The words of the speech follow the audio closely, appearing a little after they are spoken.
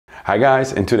Hi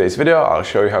guys, in today's video I'll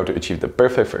show you how to achieve the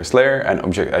perfect first layer and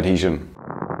object adhesion.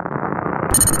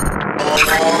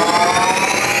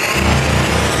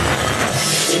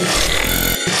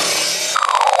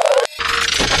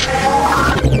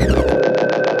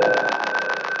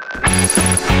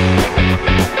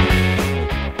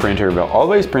 Printer will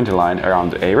always print a line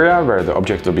around the area where the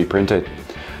object will be printed.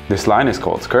 This line is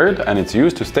called skirt and it's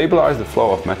used to stabilize the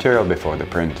flow of material before the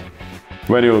print.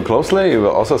 When you look closely, you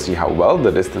will also see how well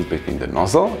the distance between the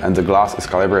nozzle and the glass is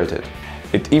calibrated.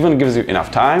 It even gives you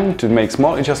enough time to make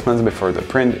small adjustments before the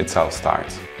print itself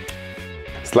starts.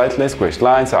 Slightly squished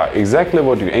lines are exactly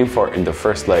what you aim for in the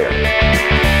first layer.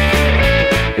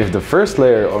 If the first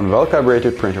layer on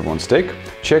well-calibrated printer won't stick,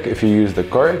 check if you use the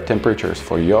correct temperatures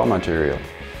for your material.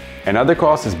 Another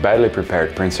cause is badly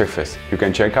prepared print surface. You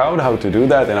can check out how to do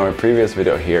that in our previous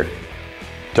video here.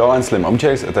 Tall and slim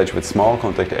objects attach with small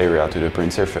contact area to the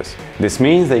print surface. This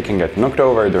means they can get knocked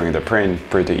over during the print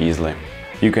pretty easily.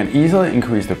 You can easily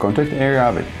increase the contact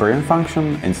area with prim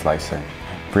function in Slicer.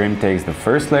 Prim takes the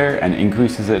first layer and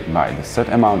increases it by the set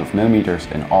amount of millimeters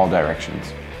in all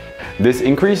directions. This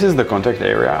increases the contact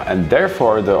area and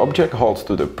therefore the object holds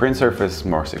to the print surface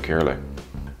more securely.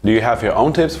 Do you have your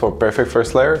own tips for perfect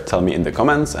first layer? Tell me in the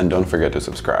comments and don't forget to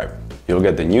subscribe. You'll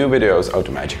get the new videos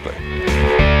automatically.